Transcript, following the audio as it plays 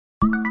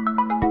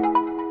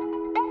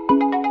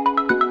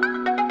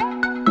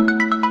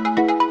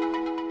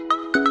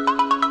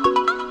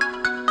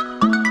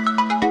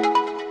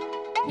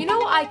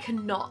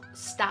cannot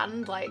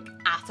stand, like,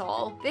 at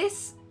all.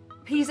 This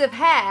piece of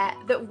hair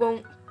that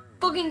won't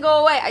fucking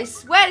go away. I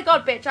swear to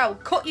God, bitch, I will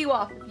cut you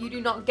off if you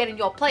do not get in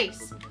your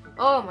place.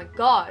 Oh my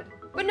God.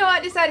 But no,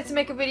 I decided to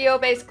make a video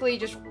basically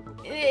just,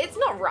 it's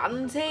not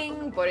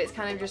ranting, but it's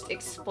kind of just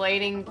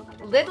explaining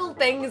little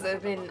things that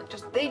have been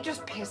they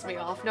just piss me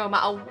off no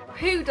matter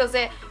who does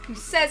it, who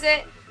says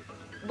it,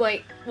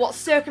 like what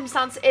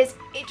circumstance it is.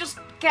 It just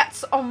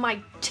gets on my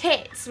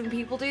tits when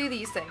people do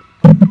these things.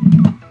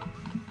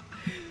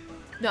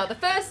 No, the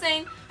first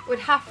thing would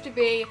have to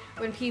be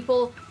when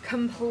people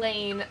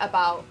complain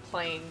about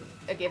playing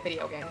a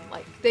video game.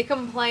 Like, they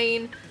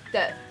complain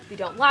that they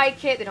don't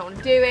like it, they don't want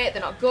to do it,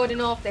 they're not good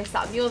enough, this,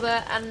 that and the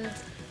other, and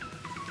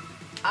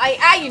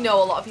I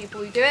know a lot of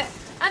people who do it,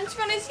 and to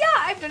be honest, yeah,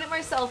 I've done it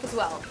myself as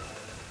well.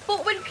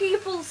 But when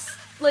people,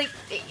 like,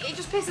 it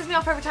just pisses me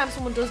off every time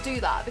someone does do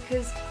that,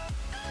 because,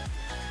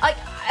 like,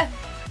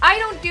 I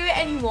don't do it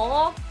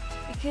anymore,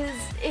 because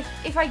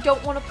if I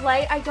don't want to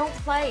play, I don't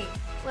play.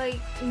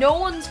 Like, no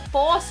one's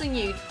forcing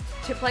you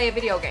to play a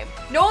video game.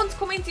 No one's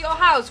coming to your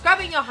house,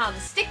 grabbing your hand,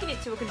 sticking it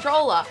to a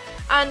controller,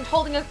 and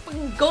holding a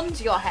fucking gun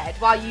to your head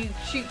while you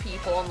shoot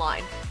people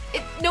online.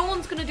 No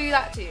one's gonna do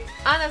that to you.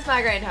 And as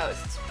migraine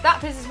hosts, that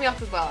pisses me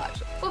off as well,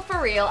 actually. But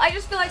for real, I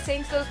just feel like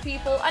saying to those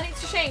people, and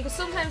it's a shame because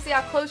sometimes they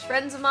are close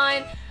friends of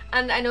mine,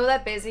 and I know they're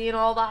busy and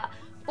all that,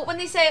 but when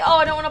they say, oh,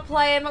 I don't want to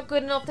play, I'm not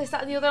good enough, this,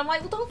 that, and the other, I'm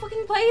like, well, don't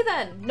fucking play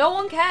then. No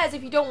one cares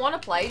if you don't want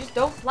to play, just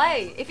don't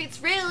play. If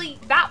it's really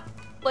that,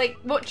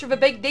 like, much of a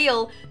big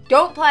deal,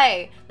 don't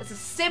play. It's as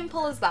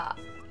simple as that.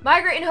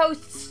 Migrating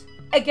hosts,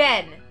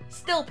 again,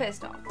 still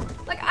pissed off.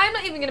 Like, I'm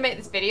not even gonna make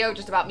this video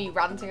just about me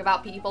ranting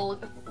about people.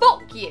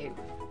 Fuck you.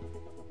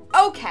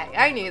 Okay,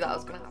 I knew that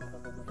was gonna happen.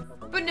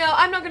 But no,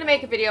 I'm not gonna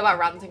make a video about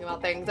ranting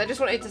about things. I just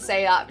wanted to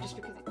say that just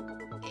because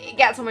it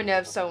gets on my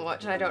nerves so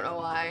much and I don't know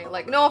why.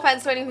 Like, no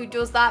offense to anyone who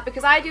does that,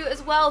 because I do it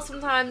as well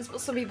sometimes,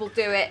 but some people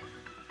do it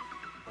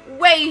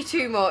way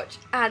too much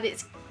and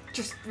it's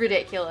just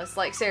ridiculous.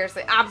 Like,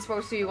 seriously, I'm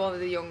supposed to be one of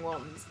the young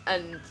ones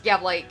and you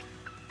have, like,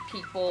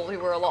 people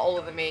who are a lot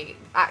older than me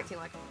acting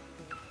like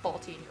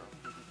 14-year-olds.